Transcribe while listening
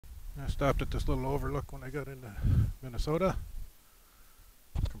I stopped at this little overlook when I got into Minnesota.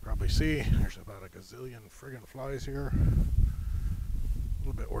 You can probably see there's about a gazillion friggin' flies here. A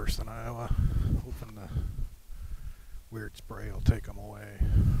little bit worse than Iowa. Hoping the weird spray will take them away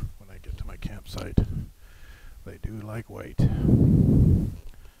when I get to my campsite. They do like white.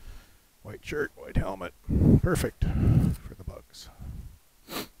 White shirt, white helmet. Perfect for the bugs.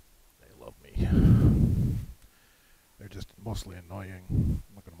 They love me. They're just mostly annoying.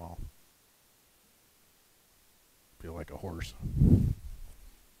 Look at them all. Feel like a horse.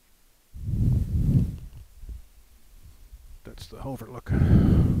 That's the overlook. You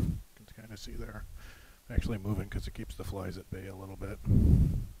can kind of see there. Actually moving because it keeps the flies at bay a little bit.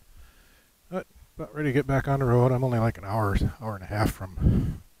 But about ready to get back on the road. I'm only like an hour and a half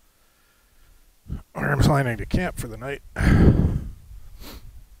from where I'm planning to camp for the night in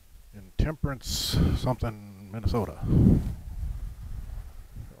Temperance something, Minnesota.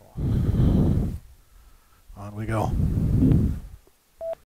 So, on we go.